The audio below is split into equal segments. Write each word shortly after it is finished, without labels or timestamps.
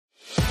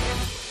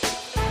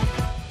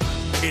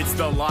It's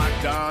the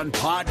Locked On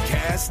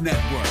Podcast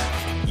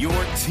Network, your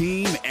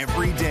team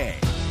every day.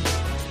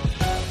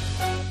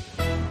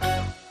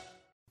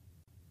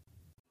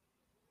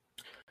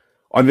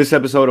 On this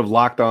episode of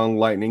Locked On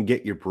Lightning,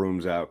 get your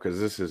brooms out because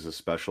this is a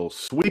special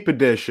sweep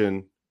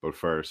edition. But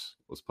first,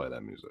 let's play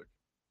that music.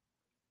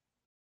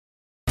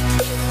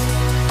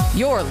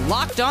 You're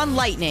Locked On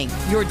Lightning,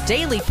 your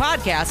daily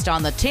podcast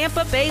on the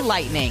Tampa Bay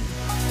Lightning.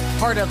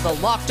 Part of the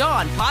Locked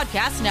On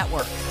Podcast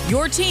Network,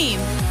 your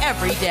team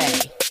every day.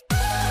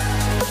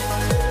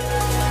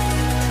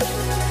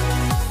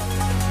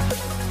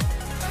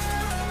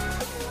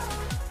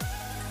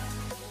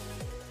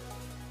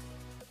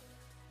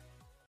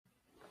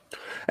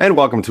 And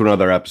welcome to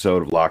another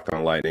episode of Locked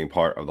On Lightning,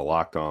 part of the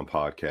Locked On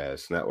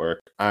Podcast Network.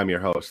 I'm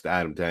your host,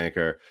 Adam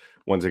Danker.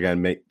 Once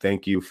again,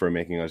 thank you for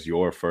making us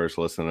your first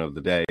listen of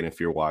the day. And if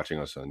you're watching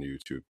us on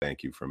YouTube,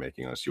 thank you for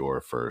making us your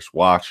first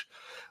watch.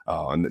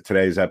 On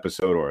today's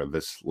episode, or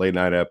this late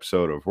night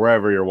episode of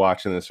wherever you're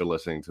watching this or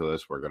listening to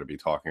this, we're going to be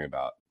talking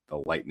about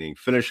the Lightning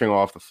finishing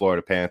off the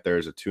Florida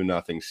Panthers, a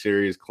 2-0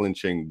 series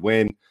clinching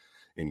win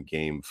in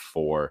Game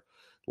 4.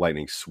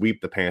 Lightning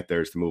sweep the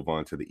Panthers to move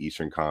on to the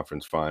Eastern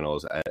Conference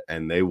Finals,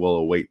 and they will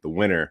await the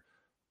winner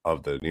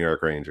of the New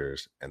York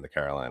Rangers and the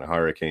Carolina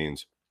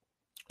Hurricanes.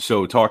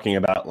 So talking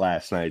about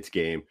last night's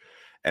game,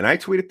 and I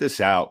tweeted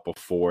this out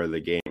before the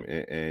game,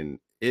 and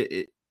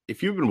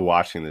if you've been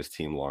watching this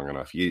team long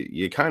enough,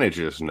 you kind of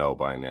just know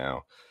by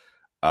now.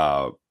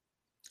 I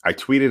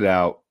tweeted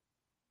out,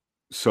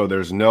 so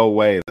there's no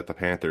way that the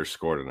Panthers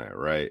scored tonight,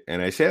 right?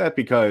 And I say that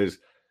because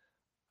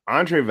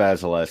Andre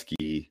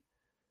Vasilevskiy,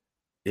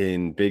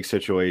 in big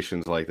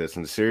situations like this,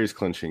 in series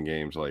clinching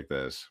games like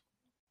this,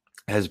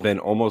 has been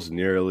almost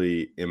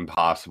nearly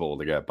impossible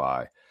to get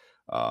by.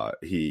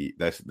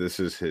 This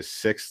is his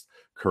 6th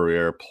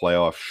career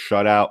playoff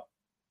shutout,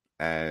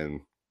 and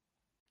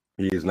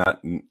he is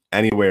not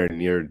anywhere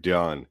near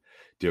done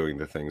doing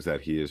the things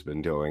that he has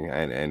been doing.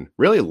 And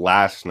really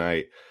last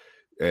night,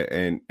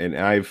 and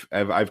I've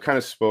kind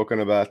of spoken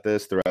about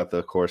this throughout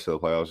the course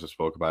of the playoffs. I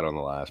spoke about it on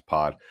the last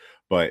pod,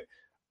 but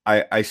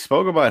I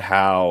spoke about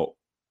how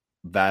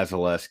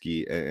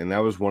Vasilevskiy, and that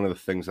was one of the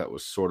things that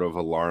was sort of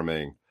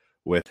alarming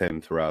with him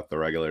throughout the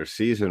regular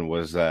season,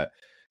 was that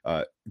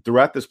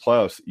throughout this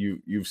playoffs,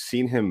 you've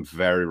seen him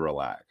very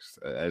relaxed.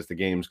 As the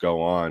games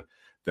go on,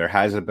 there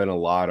hasn't been a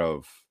lot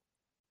of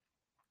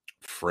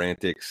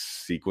frantic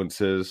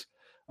sequences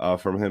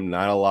from him,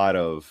 not a lot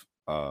of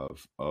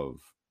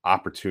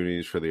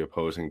opportunities for the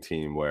opposing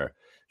team where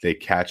they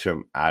catch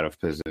him out of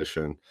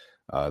position.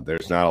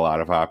 There's not a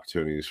lot of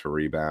opportunities for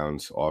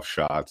rebounds, off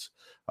shots.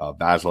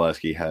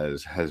 Vasilevskiy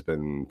has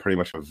been pretty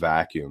much a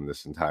vacuum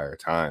this entire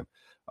time.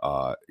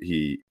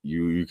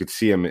 You could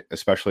see him,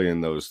 especially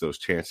in those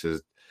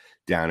chances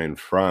down in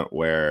front,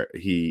 where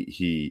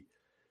he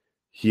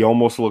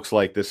almost looks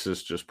like this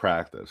is just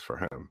practice for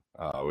him,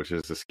 which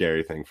is a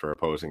scary thing for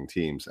opposing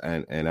teams.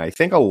 And I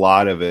think a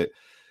lot of it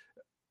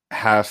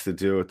has to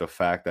do with the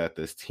fact that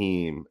this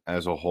team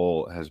as a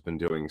whole has been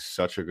doing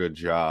such a good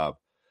job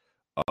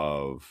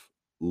of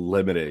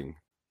limiting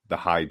the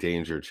high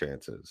danger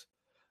chances.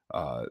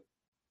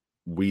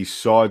 We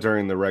saw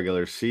during the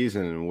regular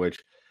season in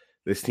which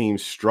this team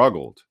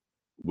struggled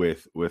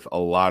with a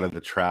lot of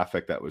the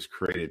traffic that was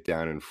created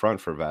down in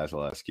front for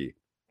Vasilevskiy.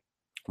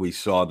 We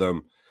saw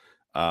them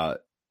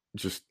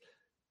just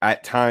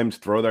at times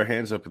throw their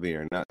hands up in the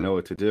air and not know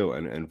what to do.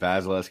 And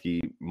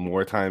Vasilevskiy,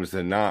 more times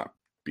than not,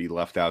 be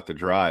left out to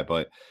dry.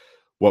 But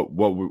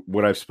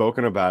what I've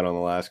spoken about on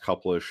the last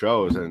couple of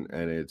shows, and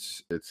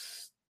it's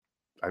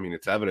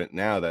evident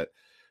now that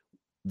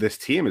this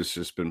team has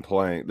just been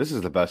playing. This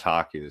is the best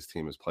hockey this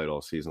team has played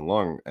all season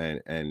long.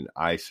 And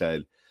I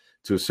said,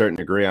 to a certain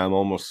degree, I'm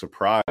almost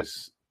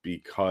surprised,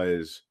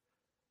 because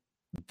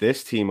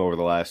this team over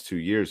the last 2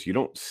 years, you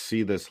don't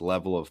see this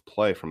level of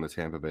play from the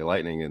Tampa Bay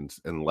Lightning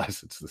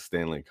unless it's the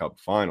Stanley Cup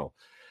final.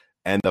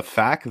 And the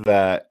fact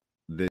that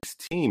this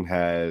team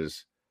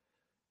has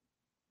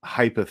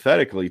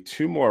hypothetically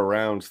 2 more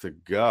rounds to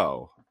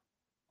go,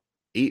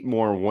 8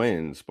 more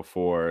wins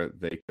before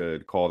they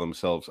could call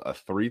themselves a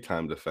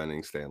 3-time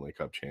defending Stanley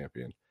Cup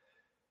champion.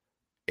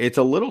 It's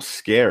a little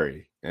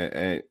scary,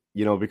 and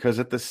because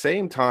at the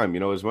same time,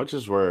 as much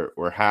as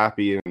we're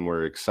happy and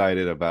we're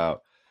excited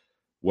about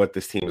what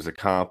this team has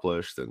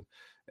accomplished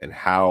and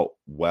how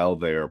well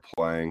they are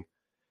playing,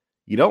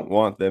 you don't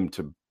want them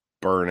to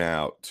burn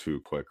out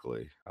too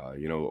quickly.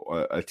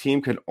 A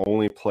team can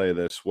only play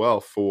this well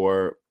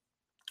for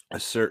a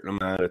certain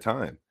amount of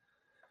time,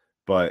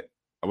 but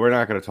we're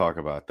not going to talk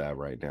about that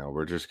right now.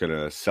 We're just going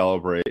to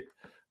celebrate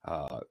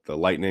the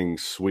Lightning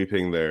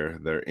sweeping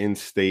their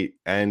in-state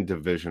and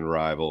division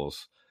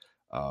rivals,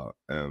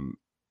 in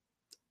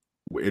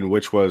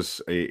which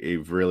was a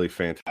really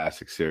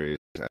fantastic series,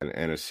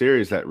 and a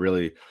series that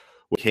really,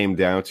 what came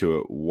down to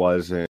it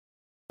wasn't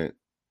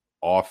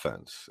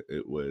offense,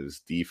 it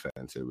was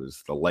defense. It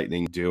was the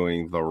Lightning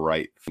doing the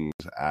right things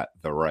at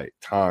the right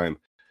time.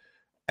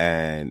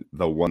 And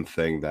the one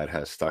thing that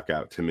has stuck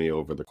out to me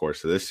over the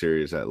course of this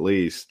series, at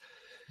least,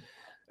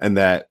 And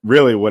that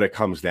really what it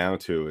comes down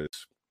to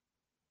is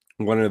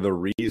one of the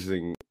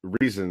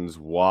reasons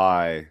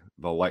why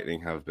the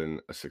Lightning have been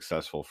a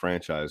successful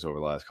franchise over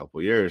the last couple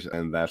of years,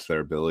 and that's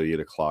their ability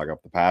to clog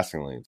up the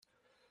passing lanes.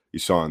 You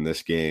saw in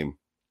this game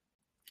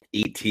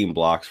 18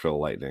 blocks for the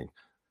Lightning,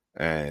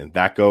 and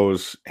that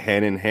goes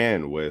hand in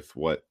hand with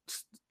what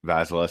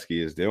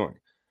Vasilevskiy is doing.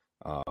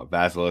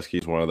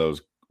 Vasilevskiy is one of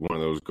those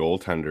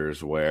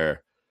goaltenders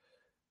where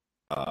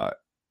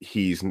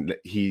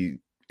he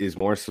is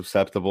more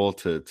susceptible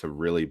to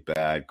really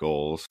bad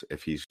goals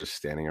if he's just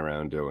standing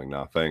around doing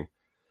nothing.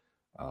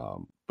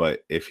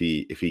 But if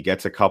he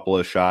gets a couple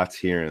of shots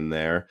here and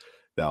there,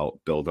 they'll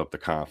build up the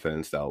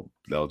confidence.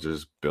 They'll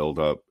just build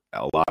up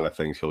a lot of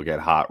things. He'll get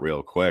hot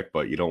real quick,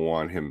 but you don't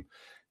want him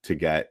to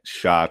get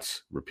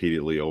shots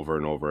repeatedly over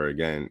and over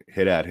again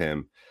hit at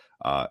him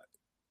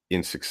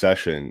in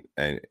succession,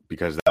 and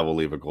because that will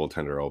leave a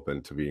goaltender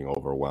open to being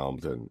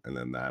overwhelmed, and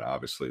then that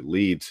obviously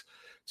leads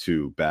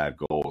to bad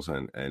goals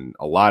and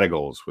a lot of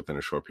goals within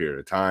a short period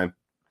of time.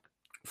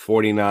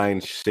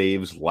 49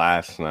 saves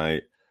last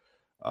night.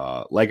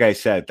 Like I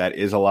said, that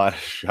is a lot of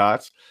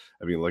shots.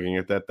 I mean, looking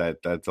at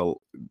that's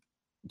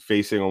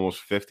facing almost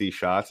 50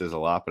 shots is a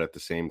lot, but at the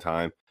same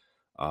time,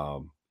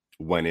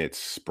 when it's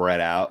spread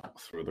out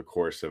through the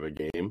course of a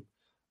game,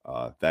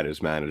 that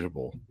is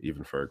manageable,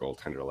 even for a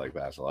goaltender like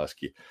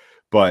Vasilevskiy.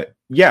 But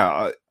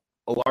yeah,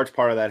 a large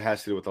part of that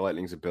has to do with the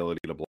Lightning's ability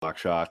to block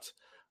shots.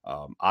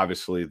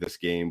 Obviously, this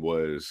game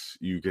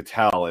you could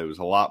tell it was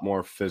a lot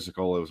more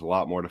physical. It was a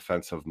lot more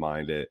defensive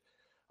minded.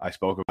 I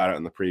spoke about it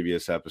in the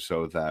previous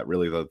episode that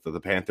really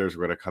the Panthers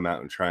were going to come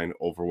out and try and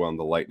overwhelm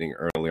the Lightning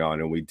early on,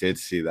 and we did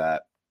see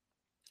that.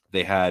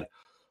 They had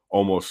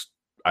almost,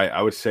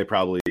 I would say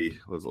probably,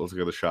 let's look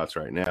at the shots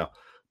right now,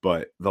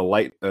 but the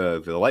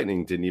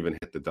Lightning didn't even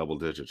hit the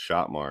double-digit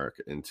shot mark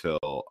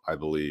until, I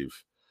believe,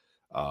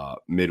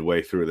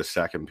 midway through the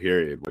second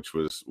period, which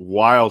was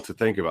wild to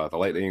think about. The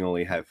Lightning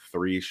only had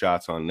 3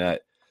 shots on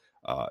net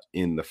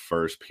in the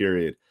first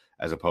period,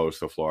 as opposed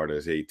to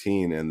Florida's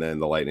 18, and then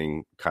the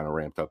Lightning kind of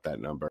ramped up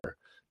that number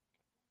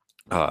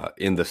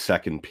in the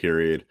second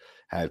period,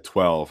 had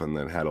 12, and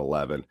then had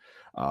 11.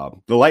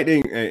 The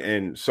Lightning,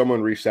 and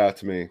someone reached out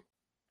to me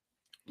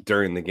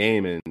during the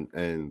game,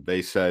 and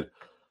they said,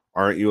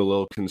 aren't you a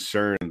little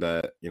concerned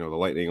that, the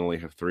Lightning only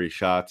have 3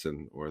 shots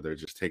or they're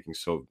just taking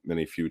so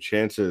many few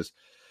chances?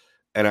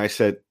 And I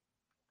said,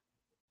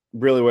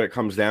 really what it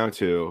comes down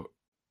to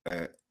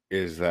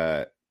is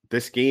that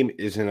this game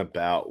isn't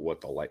about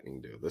what the Lightning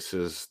do. This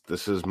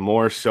is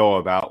more so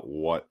about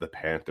what the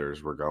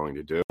Panthers were going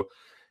to do.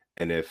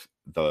 And if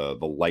the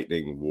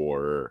Lightning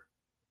were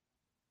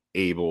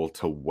able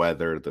to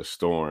weather the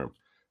storm,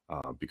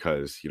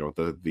 because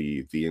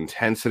the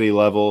intensity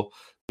level,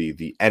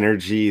 the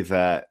energy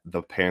that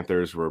the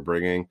Panthers were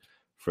bringing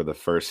for the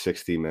first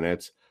 60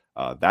 minutes,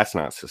 that's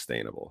not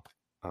sustainable.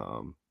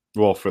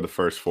 For the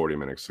first 40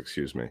 minutes,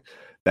 excuse me,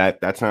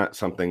 that's not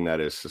something that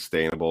is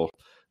sustainable.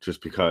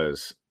 Just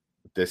because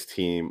this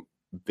team,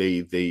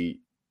 they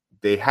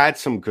had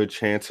some good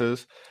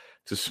chances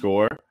to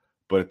score,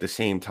 but at the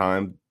same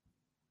time,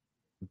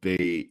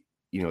 the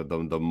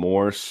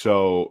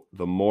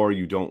more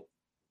you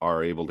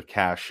are able to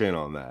cash in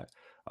on that,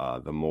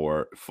 the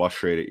more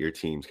frustrated your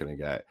team's going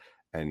to get,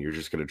 and you're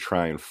just going to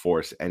try and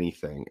force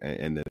anything.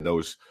 And then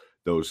those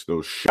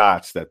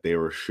shots that they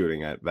were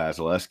shooting at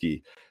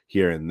Vasilevskiy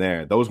here and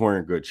there, those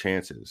weren't good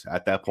chances.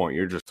 At that point,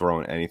 you're just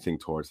throwing anything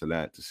towards the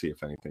net to see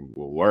if anything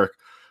will work.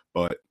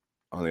 But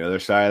on the other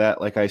side of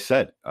that, like I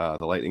said,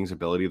 the Lightning's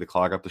ability to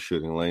clog up the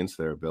shooting lanes,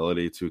 their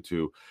ability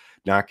to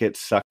not get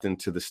sucked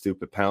into the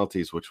stupid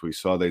penalties, which we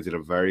saw they did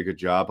a very good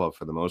job of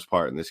for the most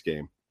part in this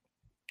game.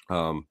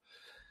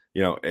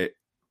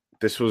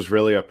 This was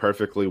really a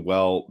perfectly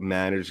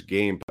well-managed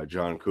game by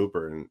John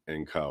Cooper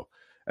and co,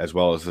 as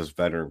well as this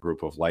veteran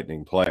group of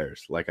Lightning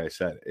players. Like I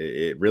said,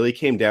 it really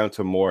came down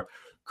to more,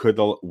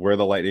 were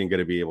the Lightning going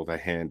to be able to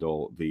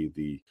handle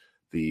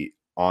the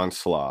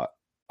onslaught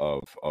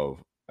of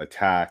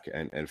attack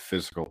and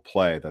physical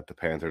play that the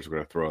Panthers were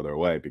going to throw their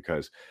way,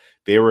 because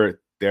they're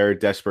a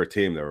desperate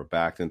team. They were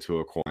backed into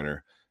a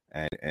corner,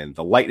 and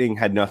the Lightning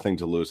had nothing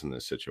to lose in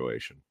this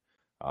situation,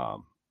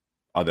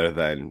 other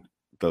than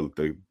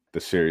the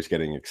series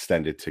getting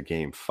extended to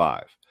Game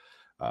 5.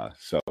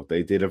 So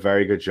they did a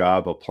very good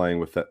job of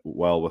playing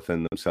well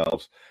within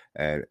themselves,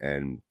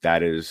 and that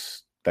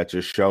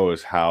just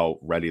shows how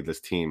ready this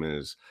team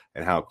is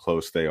and how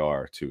close they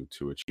are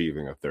to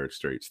achieving a 3rd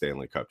straight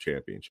Stanley Cup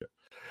championship.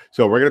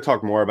 So we're going to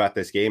talk more about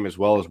this game as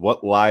well as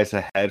what lies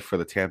ahead for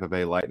the Tampa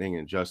Bay Lightning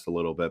in just a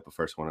little bit. But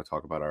first, I want to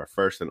talk about our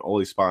first and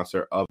only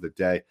sponsor of the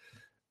day,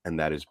 and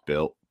that is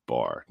Built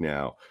Bar.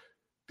 Now,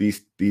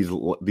 these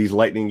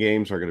Lightning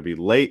games are going to be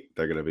late.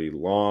 They're going to be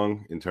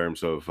long in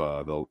terms of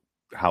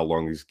how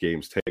long these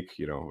games take,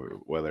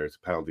 whether it's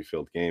a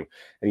penalty-filled game.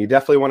 And you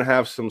definitely want to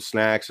have some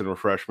snacks and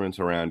refreshments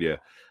around you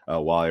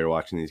while you're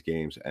watching these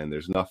games. And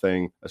there's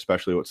nothing,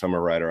 especially with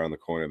summer right around the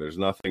corner, there's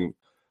nothing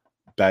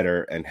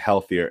better and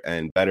healthier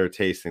and better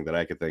tasting that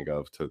I could think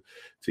of to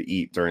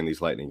eat during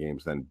these Lightning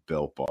games than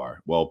Built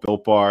Bar. Well,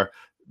 Built Bar,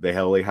 They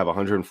only have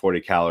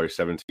 140 calories,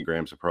 17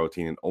 grams of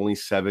protein, and only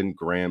 7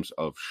 grams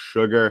of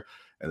sugar.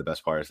 And the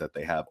best part is that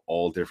they have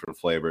all different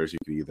flavors. You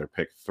could either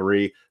pick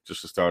 3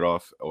 just to start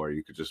off, or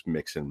you could just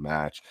mix and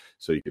match.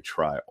 So you could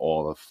try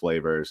all the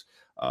flavors.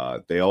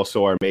 They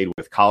also are made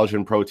with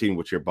collagen protein,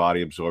 which your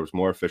body absorbs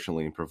more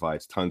efficiently and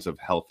provides tons of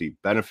healthy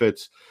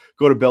benefits.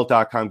 Go to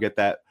built.com, get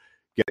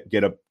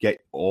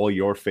all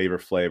your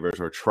favorite flavors,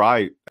 or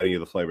try any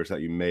of the flavors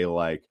that you may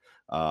like.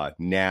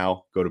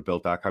 Now go to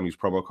built.com, use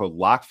promo code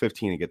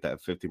LOCK15 and get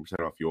that 15%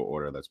 off your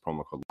order. That's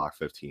promo code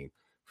LOCK15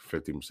 for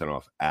 15%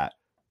 off at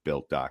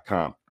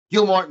built.com.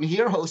 Gil Martin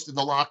here, host of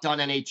the Locked On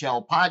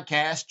NHL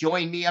podcast.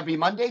 Join me every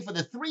Monday for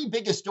the 3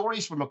 biggest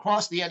stories from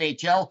across the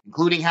NHL,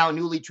 including how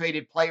newly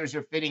traded players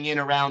are fitting in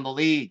around the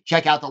league.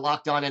 Check out the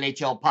Locked On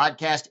NHL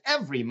podcast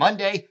every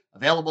Monday,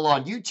 available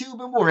on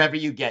YouTube and wherever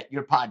you get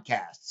your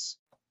podcasts.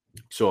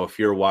 So if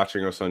you're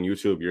watching us on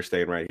YouTube, you're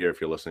staying right here. If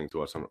you're listening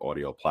to us on an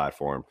audio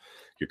platform,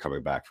 you're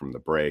coming back from the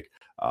break.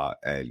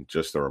 And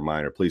just a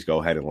reminder, please go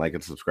ahead and like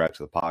and subscribe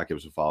to the podcast. Give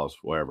us a follow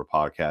wherever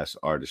podcasts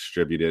are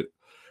distributed.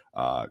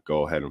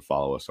 Go ahead and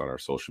follow us on our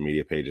social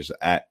media pages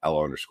at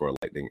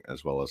 @LO_Lightning,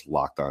 as well as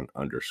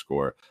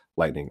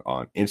Locked_Lightning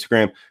on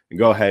Instagram. And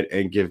go ahead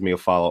and give me a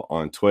follow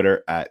on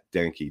Twitter at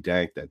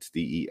DenkyDank. That's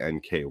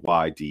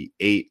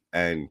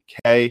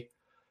DENKYD8NK.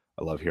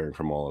 I love hearing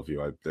from all of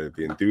you. The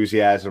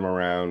enthusiasm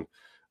around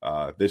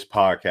this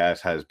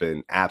podcast has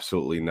been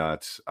absolutely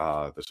nuts.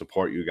 The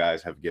support you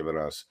guys have given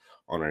us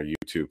on our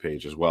YouTube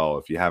page as well.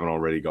 If you haven't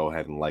already, go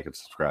ahead and like and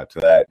subscribe to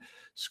that.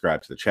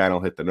 Subscribe to the channel,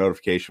 hit the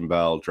notification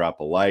bell, drop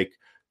a like,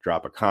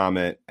 drop a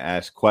comment,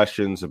 ask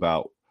questions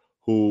about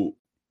about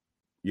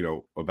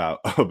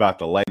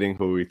the Lightning,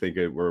 who we think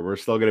we're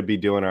still going to be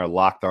doing our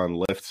Locked On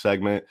Lift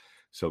segment.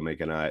 So keep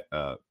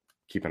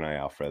an eye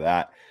out for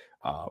that.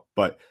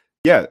 But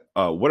yeah,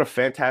 what a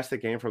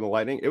fantastic game from the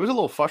Lightning. It was a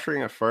little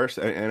frustrating at first,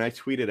 and I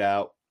tweeted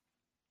out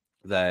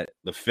that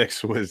the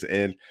fix was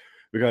in,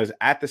 because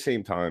at the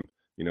same time,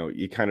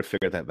 you kind of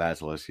figured that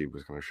Vasilevskiy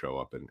was going to show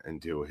up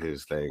and do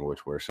his thing,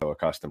 which we're so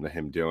accustomed to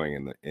him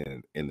doing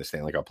in the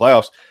Stanley Cup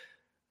playoffs.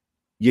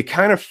 You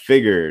kind of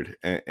figured,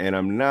 and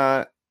I'm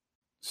not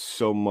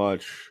so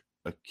much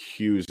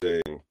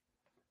accusing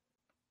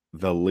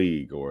the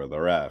league or the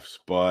refs,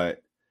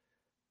 but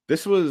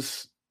this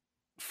was,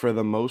 for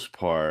the most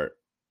part,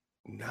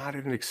 not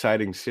an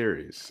exciting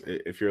series.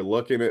 If you're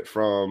looking at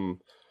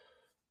from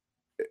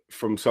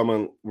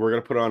someone, we're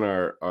going to put on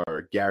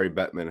our Gary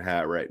Bettman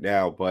hat right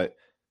now, but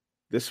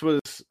this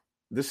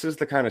is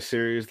the kind of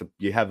series that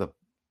you have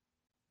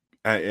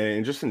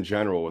and just in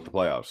general with the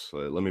playoffs.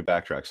 Let me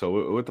backtrack.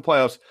 So with the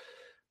playoffs,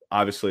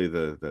 obviously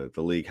the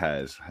league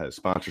has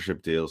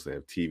sponsorship deals, they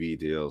have TV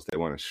deals, they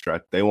want to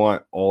stretch, they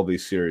want all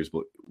these series,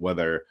 but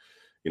whether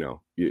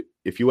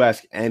if you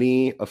ask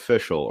any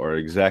official or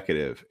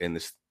executive in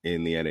the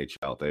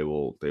NHL, they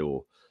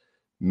will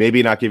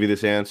maybe not give you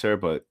this answer,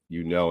 but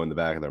in the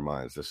back of their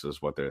minds, this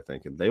is what they're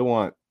thinking. They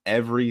want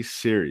every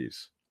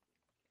series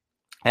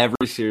of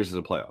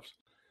the playoffs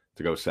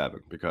to go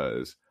 7,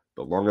 because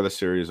the longer the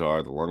series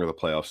are, the longer the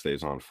playoff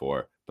stays on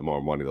for, the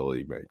more money the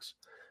league makes.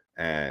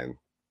 And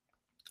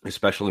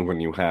especially when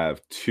you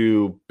have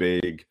 2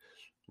 big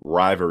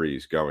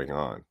rivalries going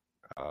on,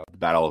 the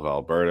Battle of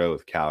Alberta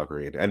with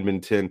Calgary and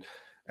Edmonton,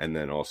 and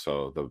then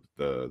also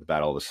the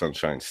Battle of the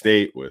Sunshine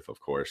State with,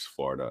 of course,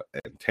 Florida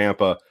and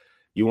Tampa.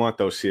 You want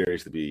those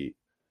series to be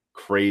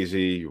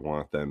crazy. You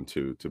want them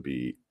to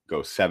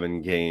go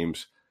 7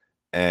 games.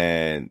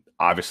 And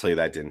obviously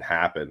that didn't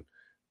happen.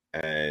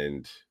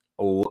 And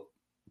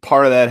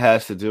part of that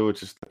has to do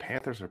with just the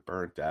Panthers are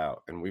burnt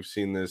out. And we've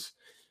seen this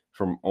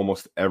from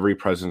almost every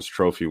President's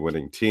Trophy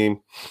winning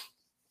team,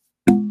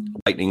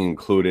 Lightning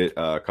included,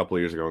 a couple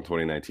of years ago in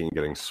 2019,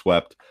 getting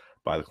swept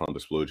by the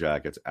Columbus Blue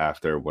Jackets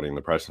after winning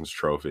the President's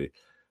Trophy.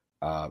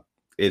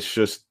 It's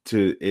just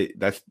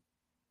that's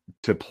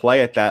to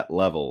play at that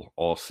level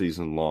all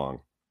season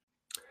long,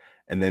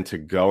 and then to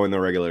go in the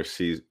regular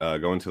season,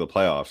 go into the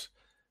playoffs,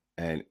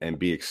 and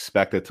be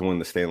expected to win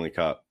the Stanley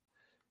Cup.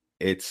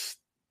 It's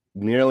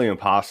nearly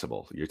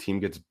impossible. Your team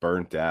gets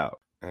burnt out,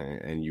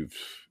 and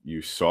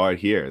you saw it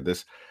here.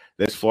 This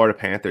Florida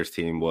Panthers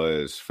team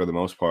was, for the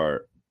most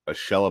part, a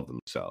shell of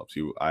themselves.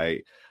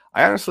 I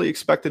honestly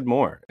expected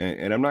more,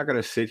 and I'm not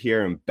going to sit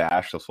here and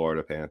bash the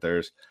Florida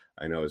Panthers.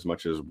 I know, as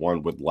much as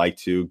one would like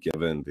to,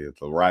 given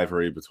the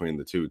rivalry between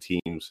the two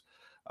teams.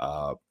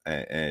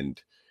 And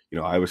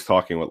I was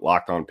talking with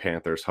Locked On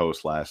Panthers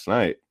host last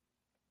night,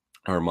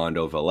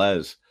 Armando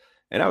Velez,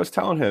 and I was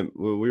telling him,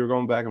 we were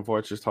going back and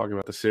forth just talking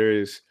about the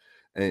series,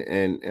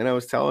 and I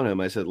was telling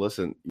him, I said,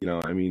 listen,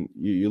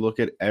 you look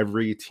at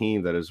every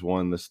team that has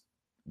won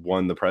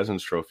the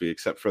President's Trophy,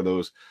 except for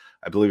those,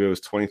 I believe it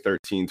was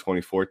 2013,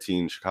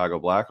 2014 Chicago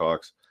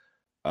Blackhawks.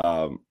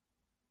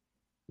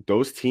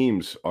 Those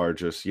teams are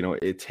just,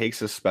 it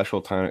takes a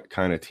special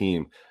kind of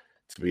team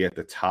to be at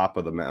the top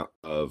of the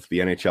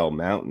NHL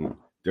mountain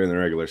during the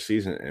regular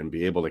season and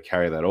be able to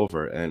carry that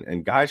over.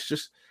 And guys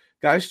just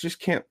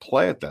can't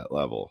play at that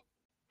level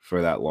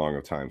for that long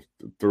of time.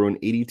 Through an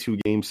 82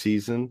 game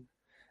season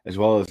as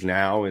well as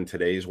now in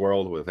today's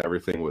world with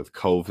everything with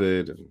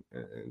COVID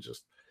and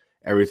just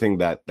everything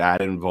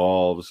that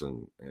involves,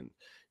 and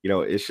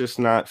it's just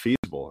not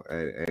feasible.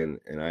 And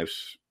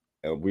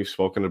we've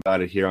spoken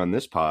about it here on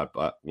this pod,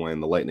 but when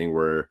the Lightning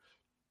were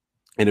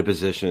in a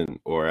position,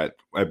 or at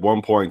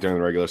one point during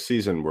the regular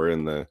season, we're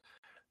in the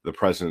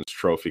President's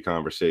Trophy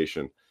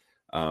conversation.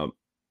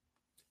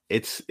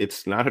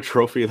 It's not a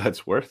trophy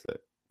that's worth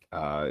it,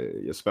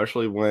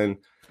 especially when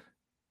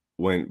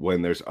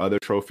there's other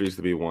trophies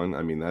to be won.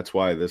 I mean, that's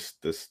why this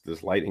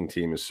Lightning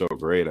team is so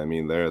great. I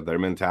mean, their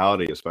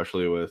mentality,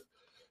 especially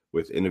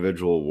with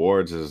individual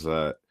awards, is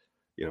that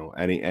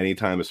any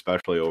time,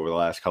 especially over the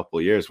last couple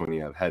of years, when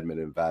you have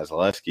Hedman and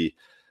Vasilevskiy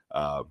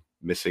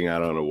missing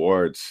out on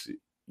awards,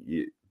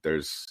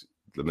 there's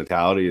the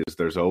mentality is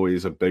there's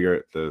always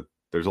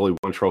there's only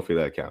one trophy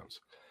that counts.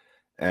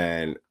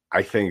 And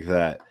I think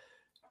that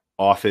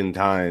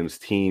oftentimes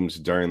teams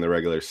during the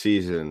regular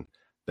season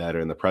that are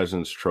in the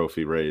President's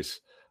Trophy race,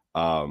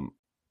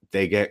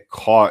 they get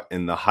caught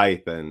in the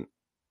hype and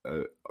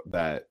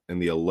that in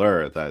the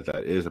allure that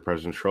is the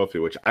President's Trophy,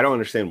 which I don't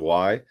understand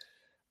why.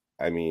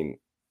 I mean,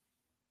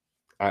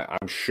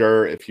 I'm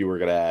sure if you were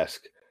going to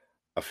ask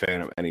a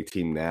fan of any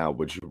team now,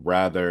 would you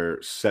rather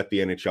set the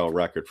NHL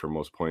record for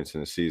most points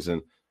in a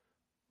season,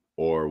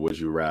 or would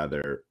you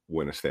rather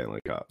win a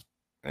Stanley Cup?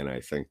 And I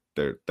think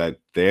that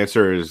the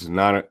answer is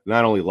not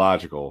only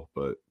logical,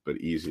 but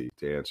easy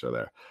to answer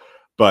there.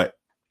 But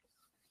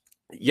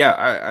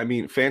yeah, I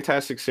mean,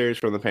 fantastic series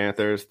from the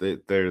Panthers. They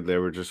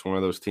were just one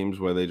of those teams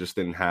where they just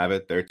didn't have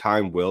it. Their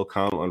time will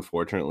come,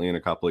 unfortunately, in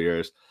a couple of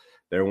years.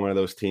 They're one of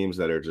those teams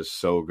that are just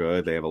so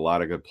good. They have a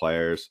lot of good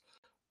players.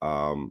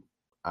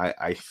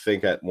 I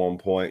think at one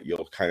point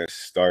you'll kind of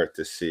start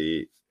to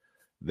see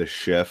the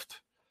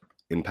shift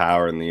in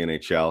power in the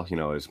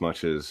NHL. As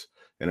much as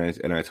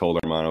and I told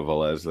Armando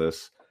Velez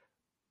this,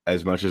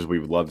 as much as we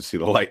would love to see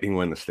the Lightning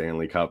win the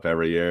Stanley Cup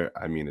every year,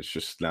 I mean, it's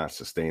just not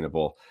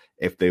sustainable.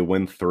 If they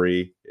win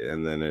 3,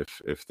 and then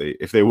if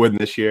they win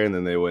this year and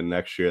then they win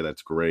next year,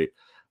 that's great.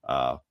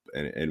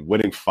 And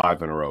winning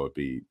 5 in a row would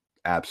be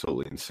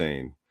absolutely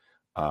insane.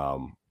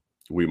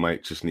 We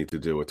might just need to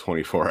do a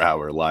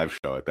 24-hour live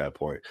show at that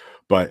point.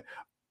 But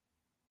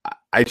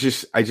I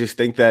just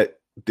think that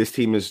this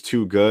team is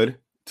too good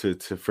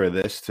for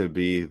this to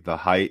be the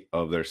height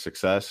of their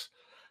success.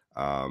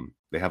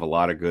 They have a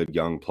lot of good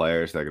young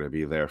players that are going to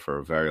be there for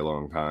a very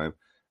long time.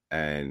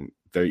 And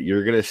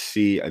you're going to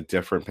see a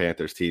different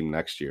Panthers team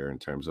next year in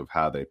terms of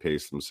how they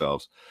pace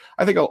themselves.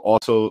 I think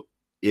also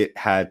it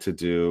had to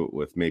do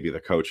with maybe the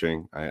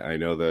coaching. I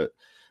know that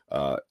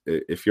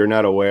if you're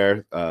not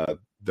aware,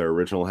 their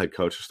original head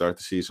coach to start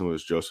the season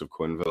was Joseph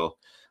Quenneville.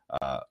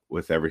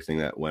 With everything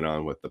that went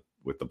on with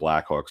the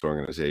Blackhawks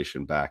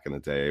organization back in the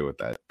day, with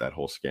that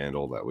whole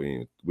scandal that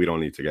we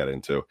don't need to get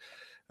into.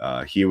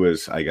 He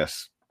was, I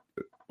guess,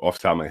 off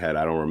the top of my head,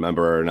 I don't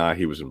remember or not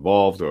he was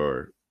involved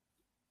or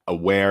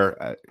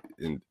aware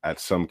at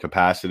some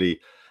capacity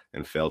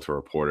and failed to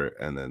report it,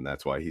 and then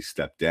that's why he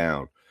stepped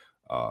down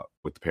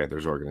with the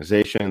Panthers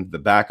organization. The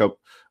backup,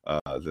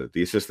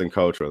 the assistant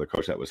coach, or the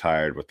coach that was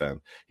hired with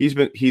them,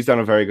 he's done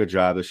a very good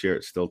job this year.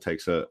 It still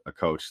takes a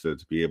coach to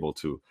be able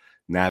to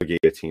navigate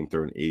a team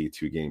through an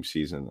 82-game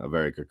season. A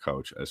very good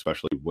coach,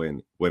 especially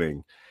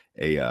winning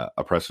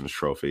a President's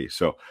Trophy.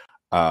 So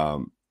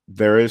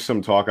there is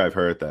some talk I've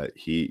heard that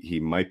he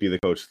might be the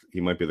coach.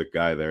 He might be the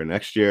guy there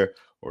next year,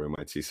 or we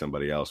might see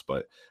somebody else.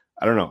 But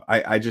I don't know.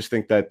 I just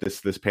think that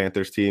this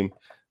Panthers team,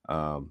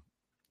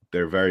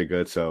 they're very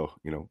good. So,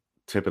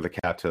 tip of the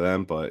cap to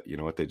them. But you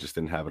know what? They just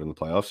didn't have it in the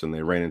playoffs, and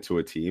they ran into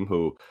a team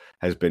who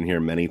has been here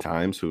many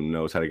times, who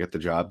knows how to get the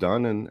job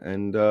done,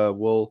 and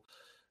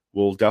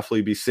we'll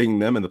definitely be seeing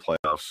them in the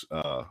playoffs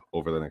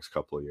over the next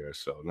couple of years.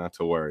 So not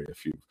to worry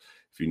if you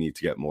need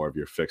to get more of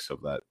your fix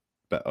of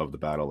the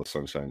Battle of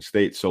Sunshine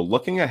State. So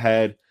looking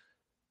ahead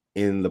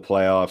in the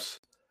playoffs,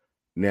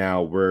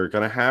 now we're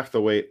gonna have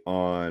to wait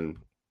on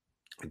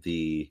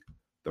the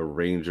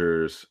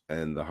Rangers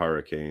and the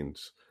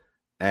Hurricanes,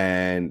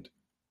 and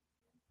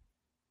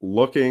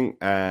looking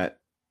at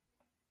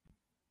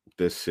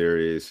this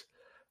series,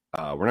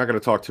 we're not going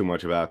to talk too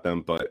much about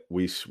them, but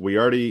we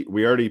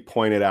already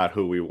pointed out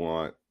who we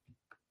want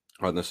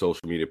on the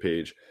social media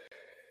page.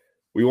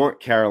 We want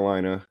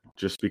Carolina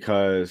just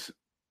because,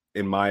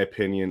 in my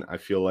opinion, I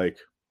feel like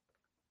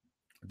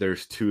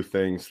there's two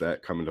things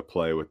that come into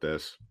play with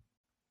this,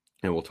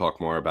 and we'll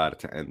talk more about it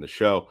to end the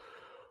show.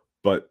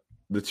 But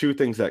the two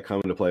things that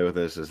come into play with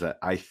this is that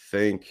I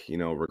think,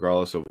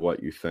 regardless of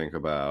what you think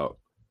about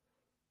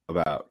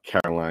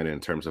Carolina in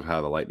terms of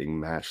how the Lightning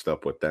matched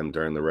up with them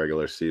during the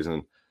regular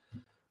season,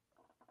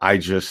 I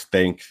just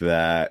think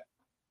that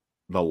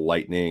the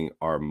Lightning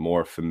are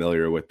more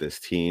familiar with this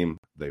team.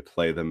 They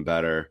play them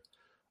better.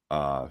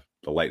 The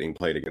Lightning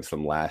played against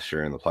them last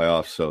year in the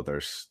playoffs, so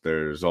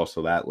there's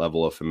also that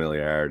level of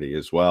familiarity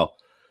as well.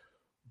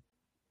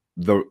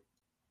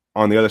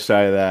 On the other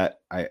side of that,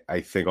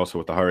 I think also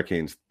with the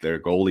Hurricanes, their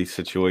goalie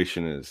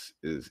situation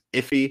is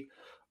iffy.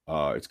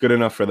 It's good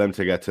enough for them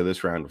to get to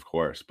this round, of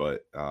course,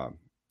 but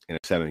in a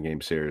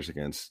 7-game series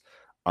against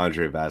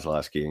Andre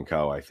Vasilevskiy and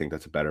co. I think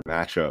that's a better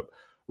matchup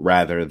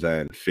rather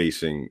than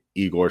facing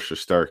Igor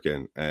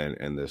Shesterkin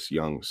and this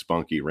young,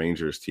 spunky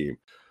Rangers team,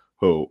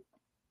 who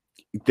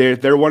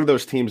they're one of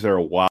those teams that are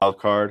a wild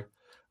card.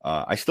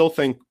 I still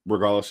think,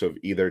 regardless of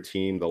either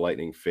team the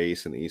Lightning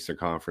face in the Eastern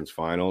Conference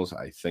Finals,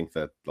 I think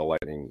that the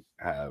Lightning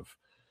have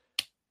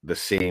the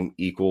same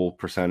equal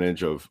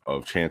percentage of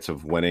chance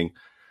of winning.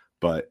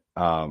 But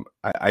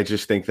I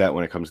just think that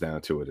when it comes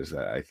down to it, is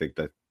that I think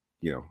that,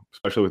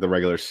 especially with the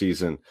regular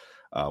season,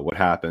 what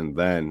happened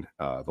then,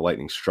 the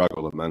Lightning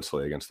struggled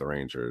immensely against the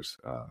Rangers.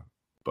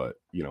 But,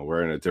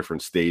 we're in a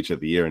different stage of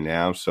the year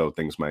now, so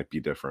things might be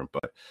different.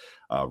 But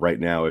right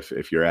now,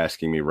 if you're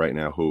asking me right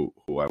now who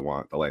I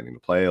want the Lightning to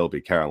play, it'll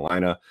be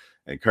Carolina.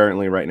 And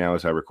currently, right now,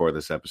 as I record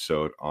this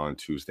episode on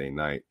Tuesday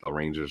night, the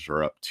Rangers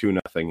are up 2-0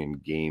 in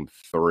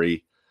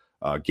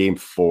game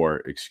 4,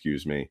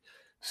 excuse me.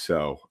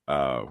 So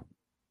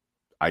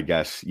I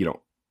guess,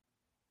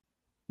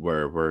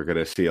 we're going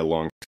to see a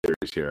long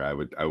series here.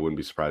 I wouldn't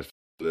be surprised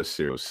if this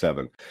series was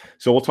 7.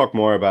 So we'll talk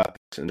more about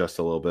this in just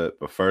a little bit.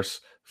 But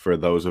first, for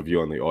those of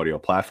you on the audio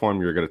platform,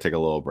 you're going to take a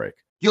little break.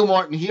 Gil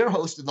Martin here,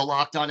 host of the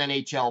Locked On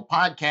NHL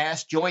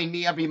podcast. Join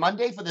me every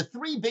Monday for the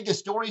 3 biggest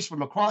stories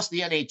from across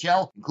the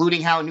NHL,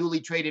 including how newly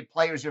traded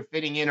players are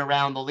fitting in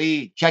around the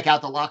league. Check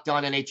out the Locked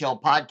On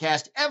NHL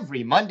podcast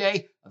every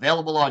Monday,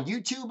 available on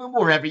YouTube and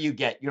wherever you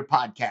get your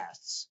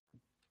podcasts.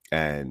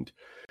 And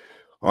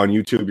on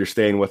YouTube, you're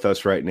staying with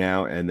us right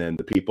now. And then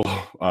the people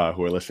who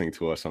are listening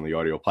to us on the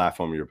audio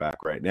platform, you're back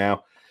right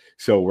now.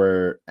 So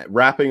we're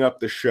wrapping up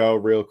the show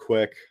real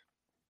quick.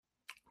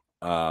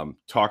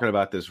 Talking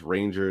about this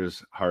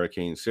Rangers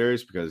Hurricane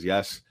series, because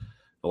yes,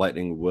 the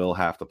Lightning will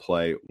have to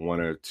play one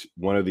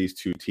of these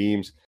two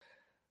teams.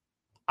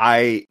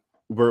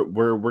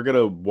 We're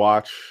gonna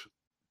watch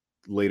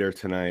later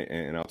tonight,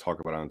 and I'll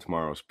talk about it on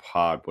tomorrow's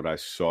pod what I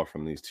saw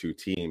from these two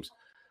teams.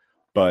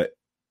 But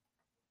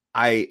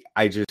I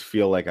just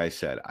feel like I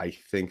said, I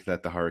think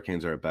that the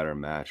Hurricanes are a better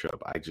matchup.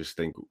 I just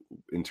think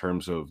in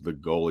terms of the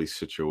goalie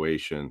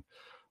situation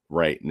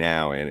right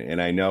now,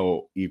 and I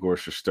know Igor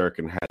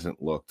Shesterkin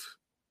hasn't looked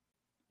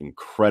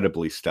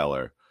incredibly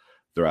stellar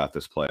throughout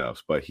this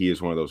playoffs, but he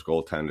is one of those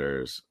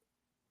goaltenders,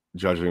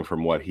 judging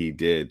from what he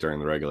did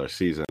during the regular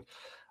season,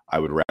 I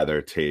would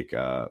rather take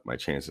my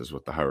chances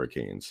with the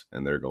Hurricanes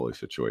and their goalie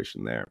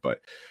situation there.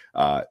 But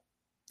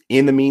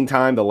in the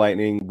meantime, the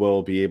Lightning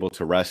will be able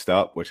to rest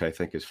up, which I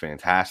think is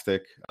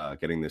fantastic,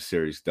 getting this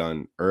series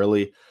done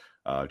early,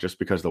 just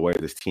because the way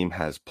this team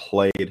has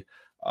played,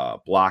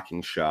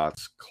 blocking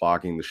shots,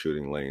 clogging the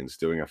shooting lanes,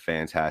 doing a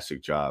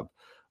fantastic job.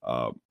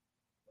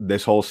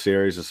 This whole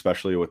series,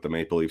 especially with the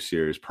Maple Leaf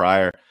series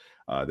prior,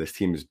 this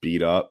team is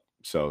beat up,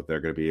 so they're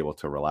going to be able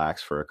to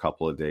relax for a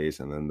couple of days,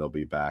 and then they'll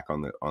be back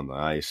on the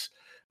ice.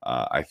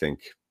 I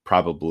think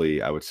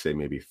probably, I would say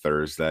maybe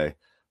Thursday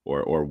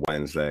or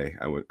Wednesday.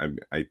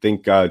 I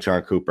think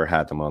John Cooper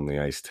had them on the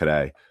ice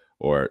today,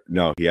 or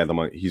no, he had them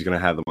on. He's going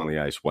to have them on the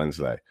ice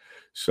Wednesday.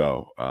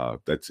 So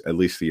that's at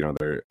least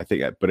they're. I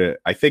think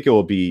it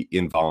will be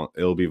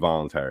it'll be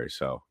voluntary.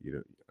 So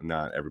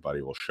not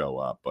everybody will show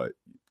up, but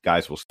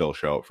guys will still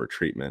show up for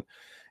treatment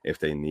if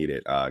they need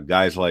it.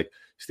 Guys like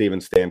Steven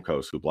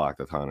Stamkos, who blocked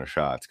a ton of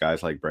shots.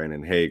 Guys like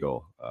Brandon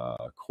Hagel,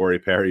 Corey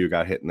Perry, who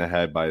got hit in the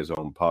head by his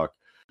own puck.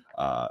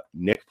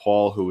 Nick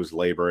Paul, who was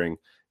laboring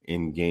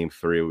in game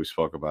 3. We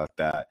spoke about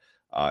that.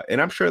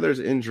 And I'm sure there's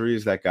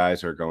injuries that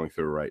guys are going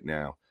through right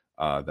now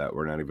that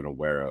we're not even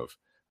aware of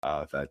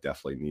that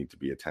definitely need to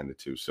be attended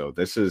to. So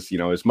this is,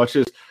 as much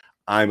as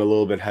I'm a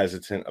little bit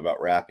hesitant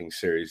about wrapping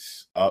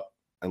series up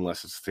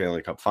unless it's the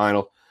Stanley Cup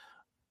final,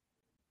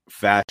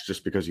 fast,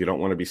 just because you don't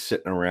want to be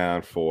sitting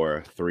around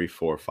for 3,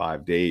 4,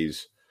 5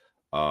 days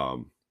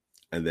and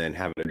then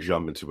having to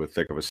jump into a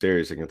thick of a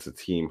series against a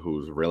team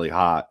who's really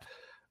hot.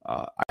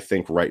 I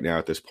think right now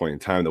at this point in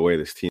time, the way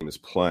this team is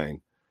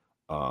playing,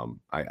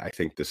 I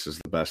think this is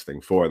the best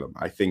thing for them.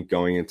 I think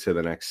going into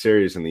the next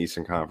series in the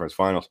Eastern Conference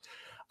Finals,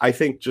 I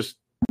think just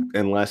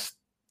unless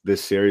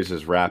this series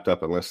is wrapped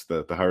up, unless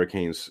the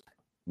Hurricanes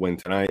win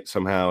tonight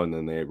somehow and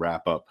then they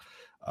wrap up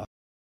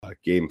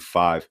game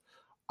 5,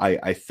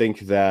 I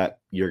think that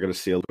you're going to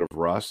see a little bit of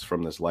rust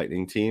from this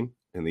Lightning team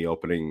in the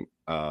opening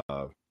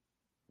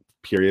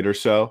period or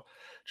so,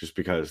 just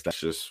because that's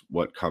just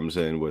what comes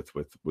in with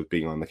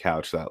being on the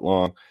couch that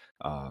long.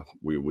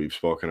 We've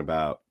spoken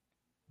about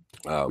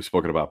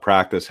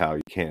practice, how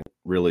you can't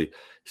really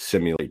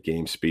simulate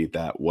game speed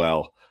that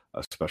well,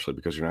 especially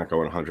because you're not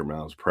going 100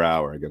 miles per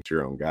hour against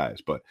your own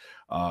guys. But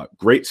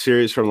great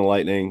series from the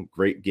Lightning,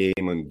 great game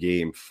on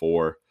game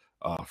 4.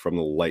 From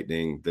the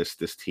Lightning. This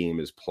team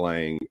is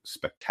playing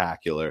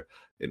spectacular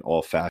in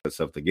all facets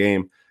of the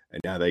game,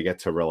 and now they get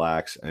to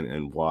relax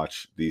and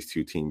watch these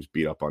two teams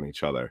beat up on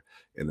each other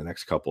in the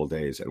next couple of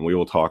days. And we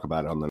will talk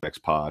about it on the next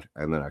pod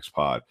and the next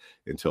pod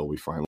until we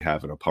finally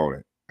have an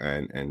opponent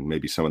and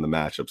maybe some of the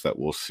matchups that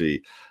we'll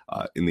see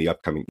in the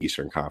upcoming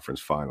Eastern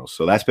Conference Finals.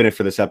 So that's been it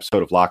for this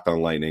episode of Locked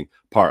On Lightning,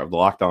 part of the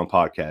Locked On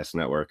Podcast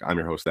Network. I'm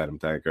your host, Adam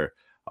Tanker.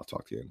 I'll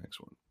talk to you in the next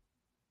one.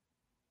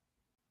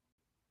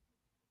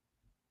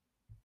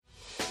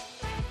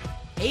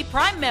 Hey,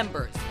 Prime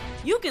members,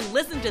 you can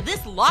listen to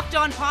this Locked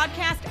On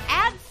podcast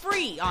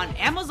ad-free on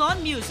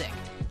Amazon Music.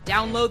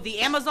 Download the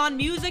Amazon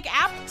Music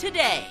app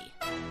today.